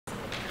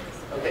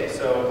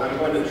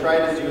going to try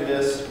to do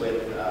this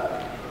with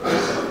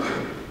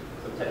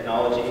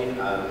technology.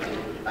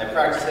 I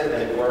practice it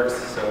and it works,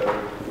 so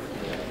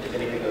if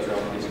anything goes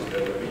wrong, please just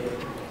bear with me.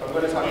 So I'm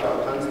going to talk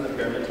about puns in the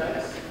pyramid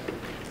text.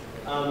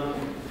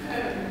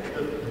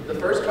 The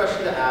first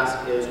question to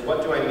ask is,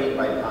 what do I mean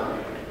by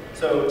pun?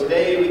 So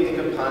today we think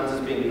of puns as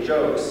being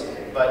jokes,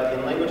 but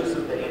in languages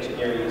of the ancient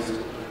Near East,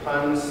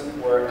 puns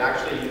were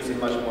actually used in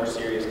much more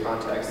serious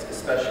contexts,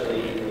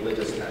 especially in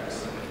religious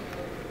texts.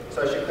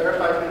 So I should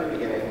clarify from the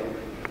beginning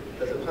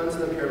that the puns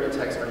in the pyramid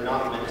text are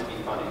not meant to be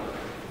funny.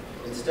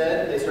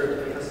 Instead, they serve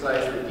to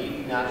emphasize the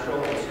deep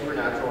natural and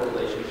supernatural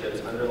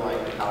relationships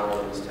underlying the power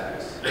of these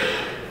texts.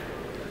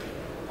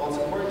 While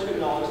it's important to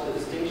acknowledge the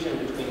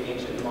distinction between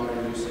ancient and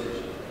modern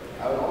usage,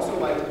 I would also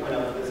like to point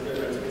out that this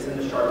difference isn't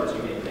as sharp as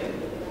you may think.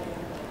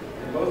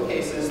 In both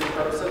cases, the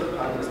purpose of the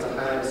pun is to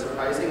highlight a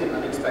surprising and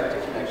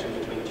unexpected connection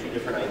between two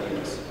different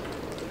ideas.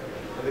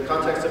 In the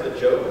context of a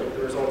joke,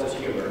 the result is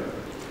humor,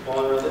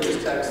 while in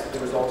religious text, the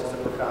result is a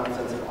profound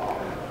sense of awe.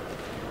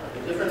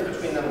 The difference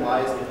between them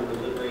lies in the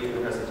delivery and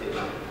the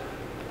presentation.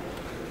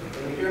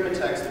 In the pyramid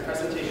text, the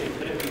presentation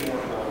couldn't be more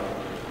formal,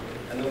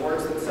 and the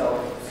words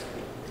themselves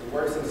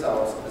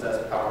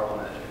possess powerful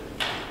magic.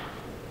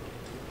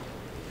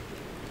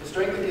 The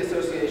strength of the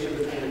association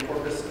between the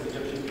corpus of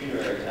Egyptian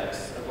funerary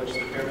texts, of which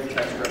the pyramid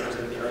texts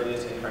represent the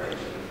earliest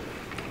incarnation,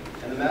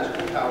 and the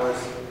magical powers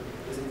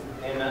is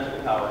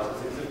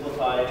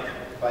exemplified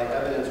by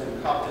evidence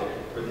from Coptic,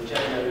 where the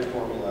gem-netted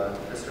formula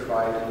has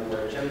survived in the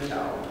word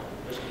gemtau,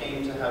 which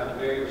came to have the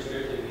very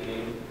restricted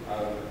meaning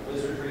of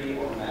wizardry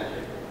or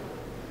magic.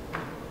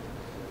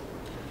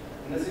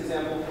 In this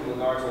example from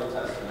Lagarde's Old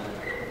Testament,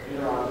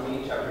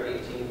 Deuteronomy chapter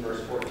 18,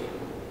 verse 14,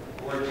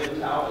 the word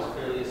gemtau is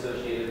clearly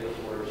associated with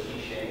the word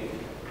shisheng,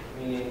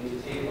 meaning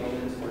to take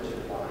omens or to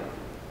divine.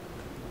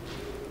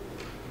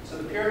 So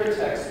the pyramid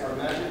texts are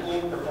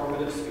magical,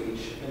 performative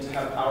speech meant to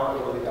have power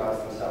over the gods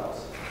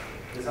themselves.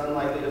 It is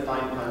unlikely to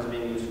find puns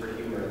being used for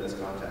humor in this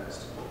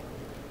context.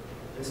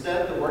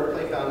 Instead, the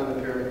wordplay found in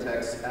the pyramid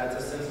text adds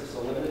a sense of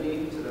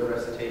solemnity to the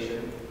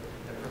recitation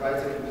and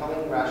provides a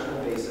compelling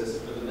rational basis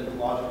for the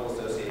mythological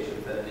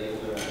associations that enable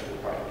their magical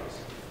properties.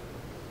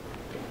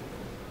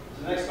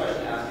 So the next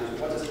question to ask is,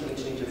 what does an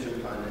ancient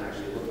Egyptian pun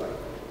actually look like?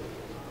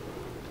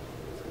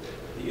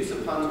 The use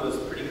of puns was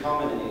pretty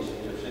common in ancient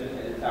Egyptian,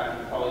 and in fact,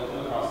 you've probably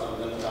come across some of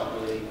them without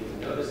really even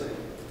noticing.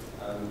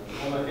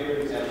 One of my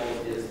favorite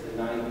examples is the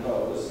 9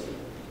 bows,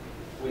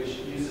 which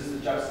uses the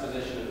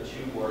juxtaposition of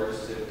 2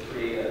 words to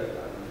create a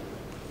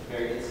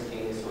very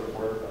instantaneous sort of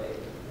wordplay.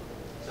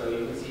 So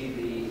you can see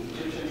the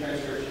Egyptian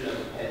transcription of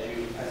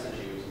Peju,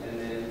 Pesajut, and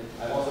then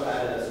I've also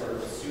added a sort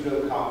of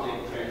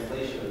pseudo-Coptic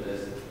translation of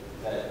this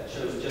that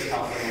shows just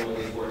how similar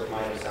these words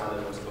might have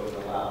sounded when spoken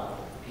aloud.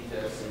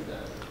 Pita, Sita.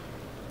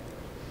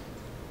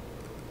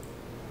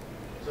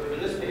 So for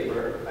this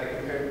paper, I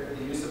compared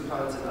the use of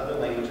puns in other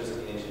languages of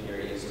the ancient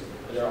Near East,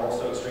 but they're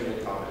also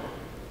extremely common.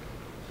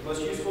 The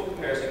most useful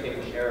comparison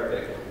came from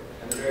Arabic,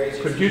 and the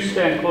various Could you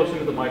stand closer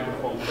to the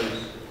microphone,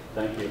 please?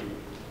 Thank you.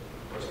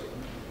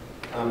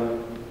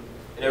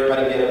 Did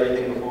everybody get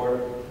everything before?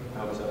 I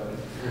hope so.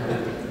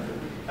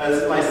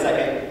 This is my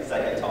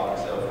second talk,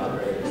 so it's not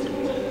very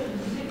interesting.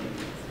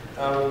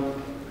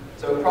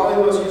 So probably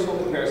the most useful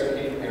comparison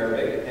came from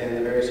Arabic and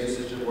the various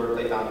usages of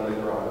wordplay found in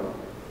the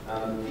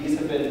Quran. These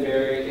have been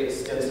very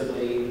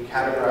extensively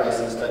categorized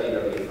and studied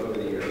over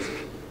the years.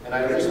 And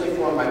I originally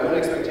formed my own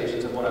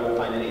expectations of what I would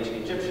find in ancient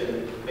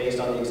Egyptian based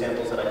on the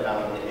examples that I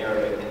found in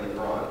Arabic in the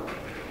Quran.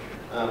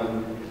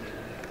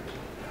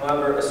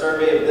 However, a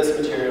survey of this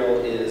material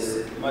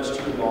is much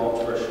too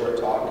involved for a short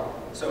talk.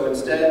 So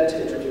instead,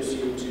 to introduce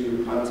you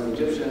to puns in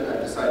Egyptian,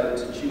 I've decided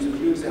to choose a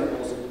few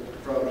examples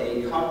from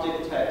a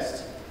Coptic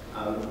text,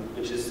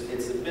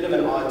 it's a bit of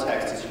an odd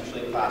text. It's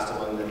usually classed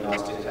among the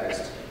Gnostic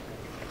texts,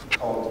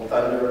 called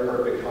Thunder,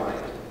 Perfect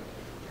Mind.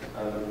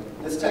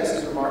 This text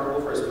is remarkable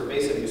for its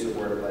pervasive use of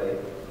wordplay,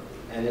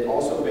 and it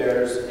often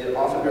bears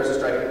a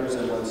striking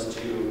resemblance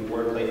to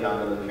wordplay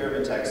found in the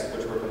pyramid texts,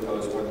 which were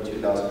composed more than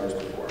 2,000 years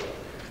before.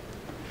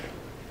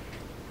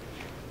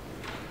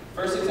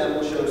 First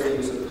example shows the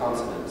use of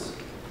consonants.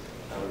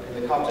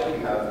 In the Coptic,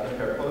 you have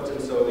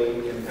imperpotent,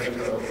 soli,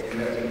 impento,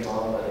 imetin,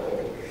 mal, and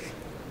ol.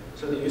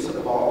 So the use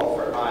of all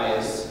for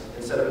eyes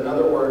instead of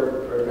another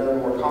word or another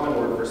more common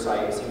word for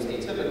sight seems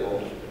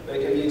atypical, but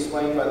it can be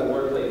explained by the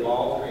wordplay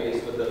Baal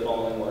creates with the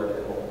following word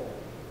and ol.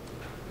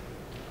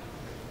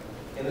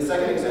 In the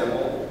second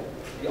example,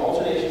 the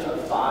alternation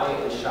of phi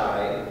and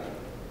shai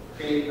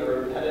create a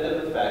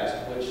repetitive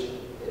effect which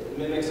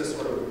mimics a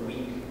sort of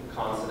weak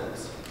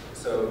consonants.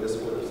 So this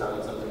would have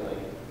sounded something like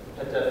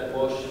petef,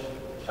 bosh,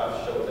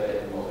 shaf, shote,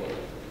 and mohi.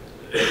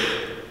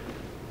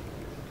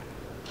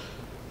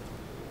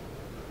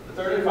 The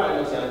third and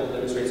final example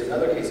demonstrates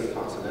another case of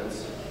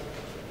consonants.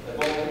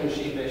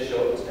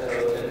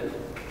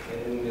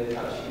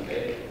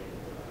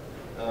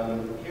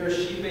 Here,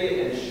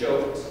 shipe and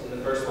shot in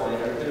the first line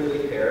are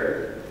clearly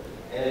paired,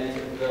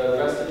 and the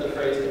rest of the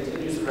phrase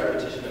continues the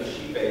repetition of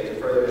shipe to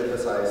further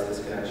emphasize this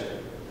connection.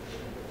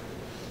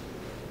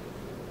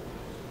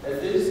 As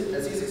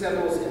as these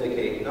examples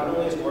indicate, not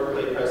only is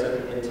wordplay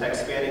present in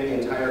text spanning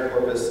the entire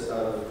corpus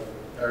of,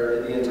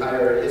 or the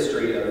entire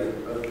history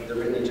of the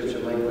written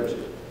Egyptian language,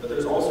 but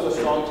there's also a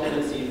strong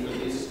tendency for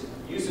these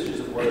usages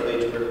of wordplay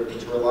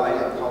to rely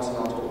on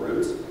consonantal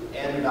roots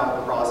and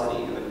vowel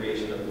prosody in the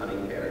creation of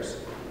punning pairs.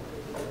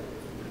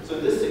 So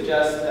this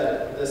suggests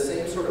that the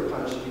same sort of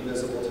pun should be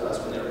visible to us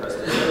when they're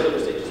present in the earlier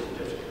stages of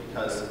Egyptian,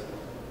 because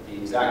the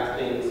exact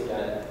things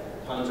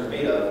that puns are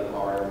made of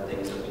are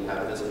things that we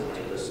have visible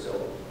to us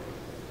still.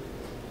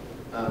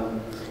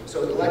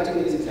 So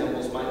collecting these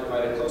examples might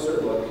provide a closer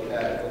look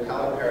at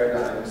vocalic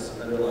paradigms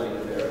underlying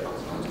their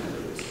consonantal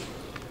roots.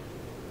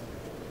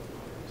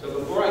 So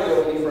before I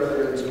go any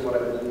further into what I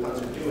believe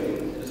puns are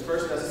doing, it is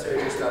first necessary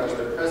to establish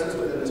their presence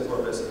within this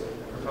corpus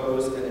and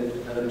propose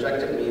an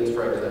objective means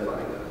for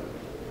identifying them.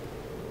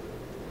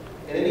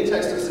 In any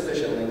text of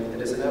sufficient length,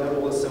 it is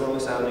inevitable that similar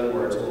sounding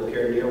words will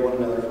appear near one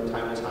another from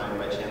time to time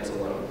by chance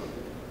alone.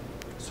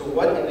 So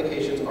what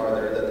indications are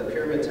there that the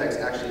pyramid text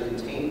actually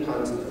contained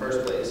puns in the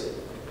first place?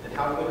 And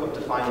how can we hope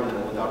to find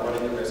them without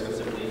running the risk of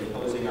simply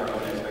imposing our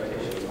own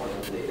expectations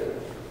onto the data?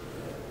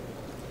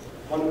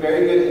 One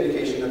very good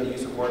indication that the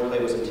use of wordplay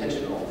was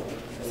intentional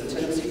is the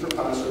tendency for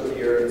puns to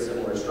appear in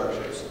similar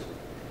structures.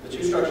 The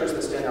two structures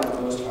that stand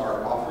out most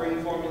are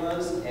offering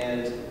formulas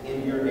and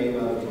in your name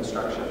of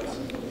constructions.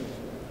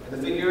 In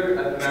the figure,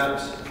 I've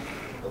mapped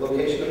the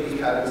location of these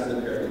patterns in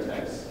the pyramid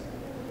text.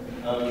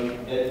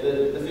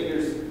 The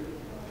figure's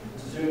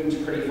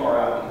zoomed pretty far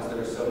out because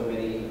there are so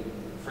many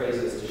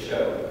phrases to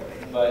show.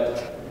 But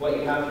what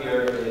you have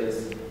here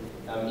is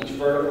each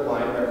vertical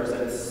line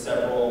represents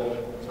several,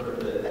 sort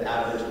of the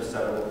average of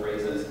several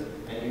phrases.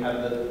 And you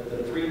have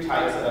the three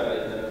types that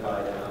I've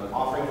identified,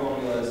 offering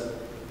formulas,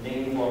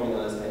 name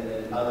formulas, and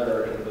then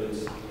other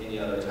includes any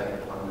other type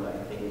of pun that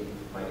I think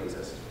might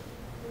exist.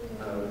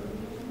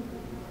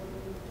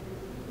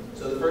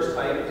 So the first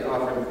type, the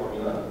offering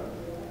formula.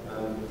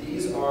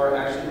 These are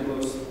actually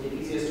the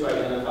easiest to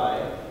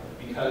identify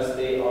because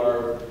they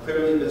are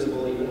clearly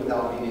visible even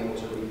without being able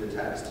to read the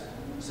text.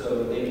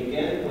 So they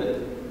begin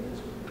with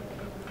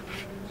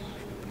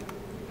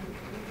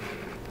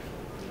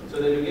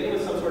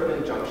some sort of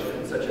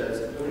injunction, such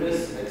as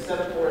Unis,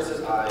 accept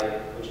Horus's eye,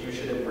 which you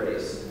should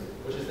embrace,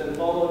 which is then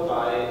followed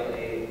by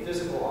a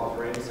physical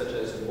offering, such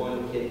as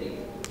one kidney.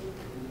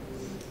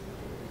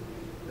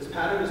 This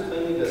pattern is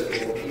plainly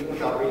visible, even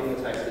without reading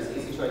the text. It's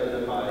easy to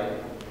identify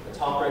a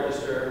top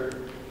register,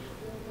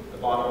 a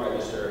bottom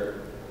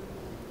register,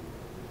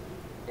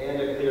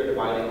 and a clear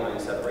dividing line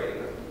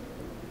separating them.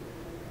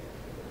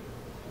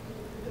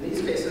 In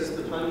these cases,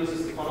 the pun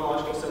uses the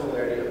phonological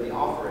similarity of the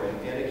offering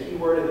and a key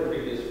word in the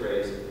previous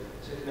phrase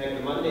to connect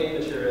the mundane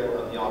material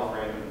of the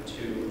offering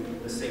to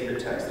the sacred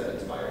text that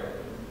inspired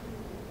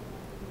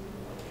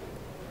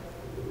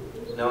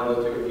it. Now I'll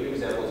go through a few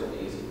examples of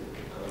these.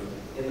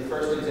 In the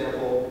first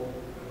example,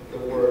 the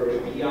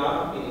word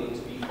bia, meaning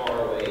to be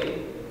far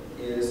away,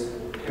 is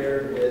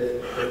paired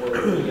with the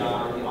word bia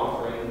in the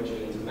offering, which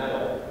means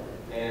metal,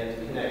 and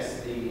connects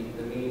the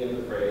meaning of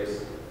the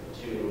phrase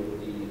to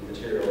the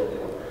material of the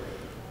offering.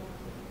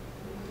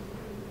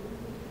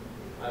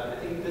 I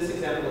think this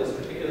example is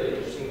particularly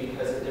interesting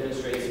because it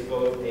demonstrates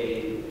both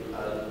a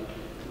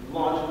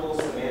logical,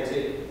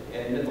 semantic,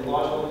 and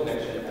mythological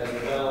connection as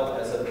well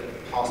as a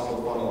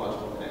possible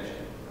phonological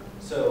connection.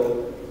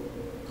 So,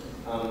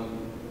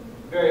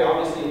 very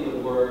obviously, the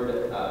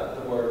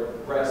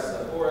word breast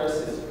of Horus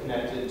is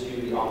connected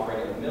to the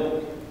offering of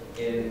milk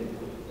in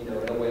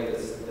a way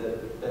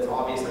that's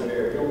obvious in a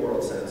very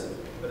real-world sense.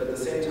 But at the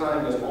same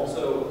time, there's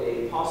also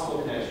a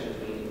possible connection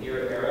between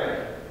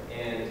Erech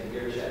and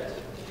Irchet,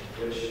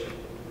 which,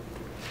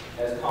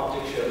 as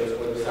Coptic shows,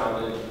 would have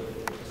sounded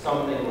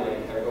something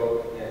like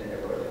Erok and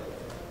Erod.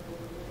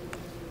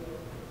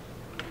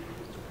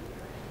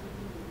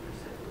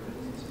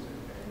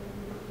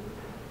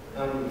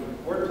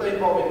 Wordplay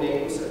involving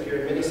names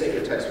appear in many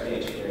sacred texts from the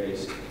ancient Near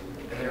East,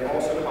 and they are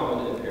also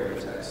common in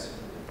pyramid texts.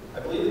 I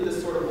believe that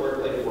this sort of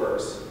wordplay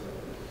works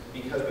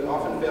because we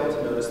often fail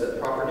to notice that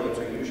proper names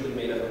are usually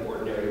made up of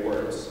ordinary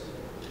words.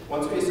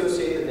 Once we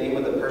associate the name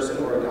with a person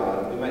or a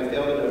god, we might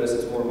fail to notice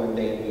its more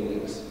mundane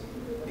meanings.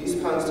 These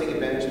puns take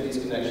advantage of these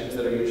connections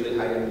that are usually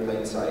hiding in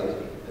plain sight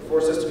and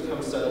force us to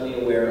become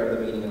suddenly aware of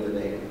the meaning of the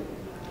name.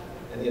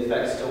 And the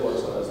effect still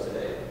works on us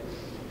today.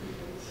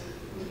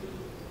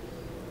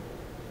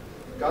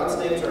 God's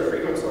names are a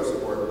frequent source of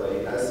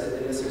wordplay, as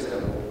in this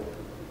example,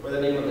 where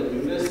the name of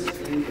Anubis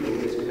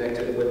is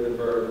connected with the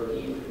verb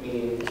eat,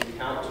 meaning to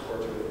count or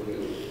to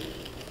review.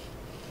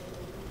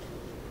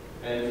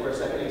 And for a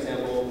second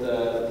example,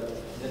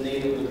 the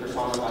name of the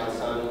personified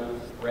sun,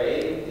 Re,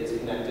 is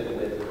connected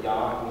with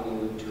Yah,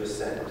 meaning to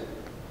ascend.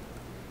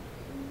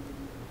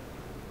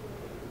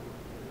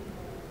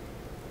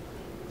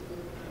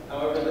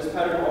 However, this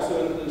pattern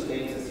also includes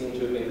names that seem to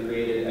have been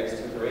created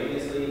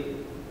extemporaneously,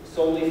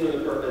 solely for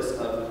the purpose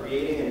of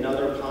creating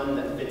another pun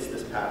that fits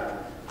this pattern.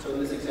 So in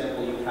this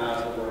example, you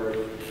have the word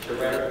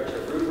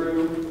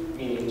teruru,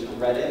 meaning to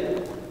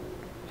redden,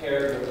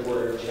 paired with the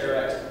word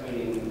cheret,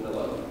 meaning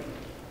willow.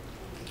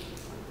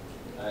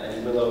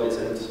 And willow it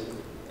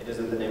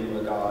isn't the name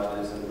of a god,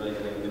 it isn't really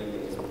the name of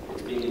anything.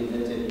 It's being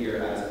invented here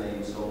as a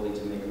name solely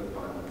to make the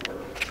pun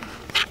work.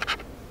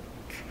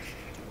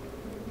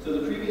 So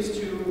the previous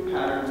two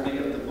patterns make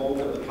up the bulk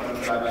of the puns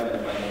that I've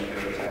identified in the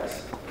paper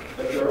text.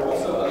 But there are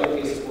also other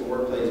cases where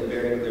wordplay is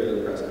very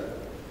clearly present.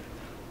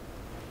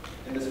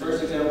 In this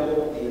first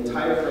example, the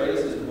entire phrase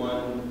is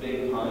one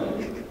big pun,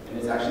 and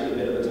it's actually a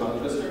bit of a tongue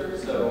twister.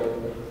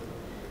 So,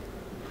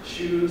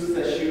 shoes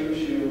says shoe,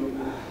 shoe.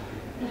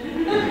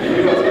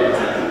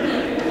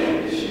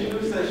 Shoe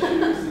says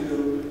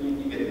shoe,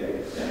 you get there.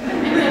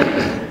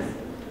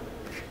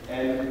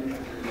 And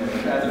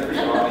that's a pretty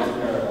obvious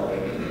parallel.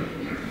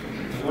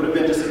 It would have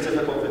been just as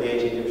difficult for the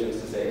ancient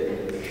Egyptians to say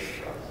it.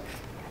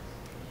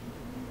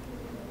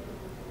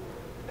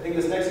 I think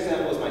this next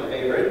example is my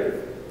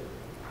favorite,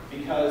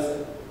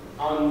 because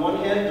on one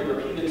hand, the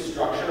repeated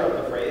structure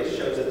of the phrase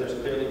shows that there's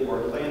clearly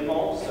wordplay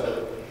involved,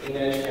 so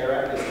English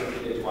Arab is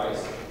repeated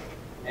twice.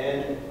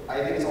 And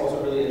I think it's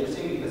also really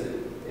interesting because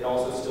it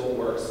also still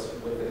works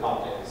with the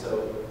Coptic.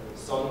 So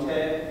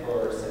sonte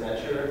for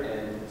semetur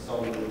and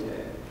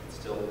sonmute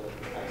still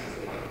acts as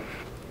a pun.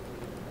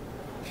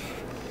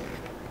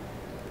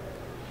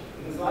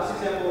 In this last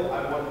example,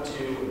 I want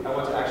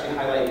to actually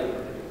highlight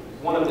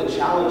one of the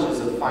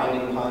challenges of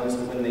finding puns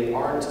when they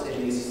aren't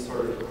in these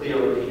sort of clear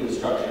repeated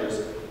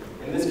structures.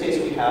 In this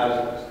case, we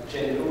have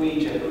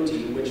genhui,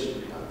 genhuti, which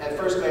at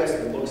first glance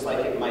looks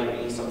like it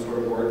might be some sort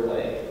of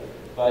wordplay.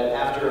 But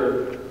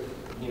after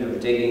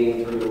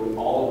digging through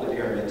all of the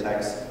pyramid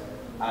texts,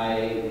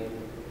 I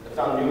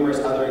found numerous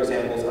other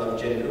examples of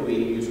genhui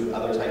used with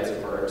other types of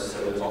verbs.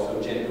 So there's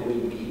also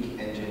genhui beak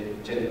and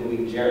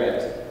genhui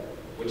jeret,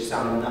 which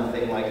sound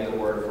nothing like the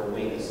word for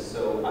wings.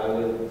 So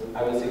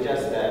I would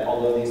suggest that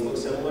although these look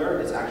similar,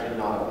 it's actually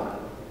not a pun.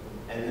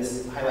 And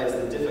this highlights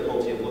the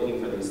difficulty of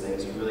looking for these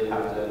things. You really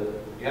have to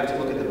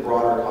look at the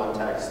broader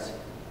context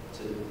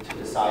to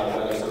decide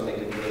whether something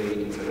can really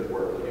be considered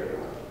wordplay or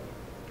not.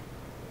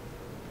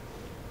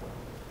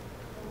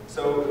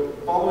 So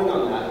following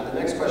on that, the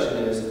next question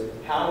is,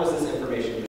 how is this information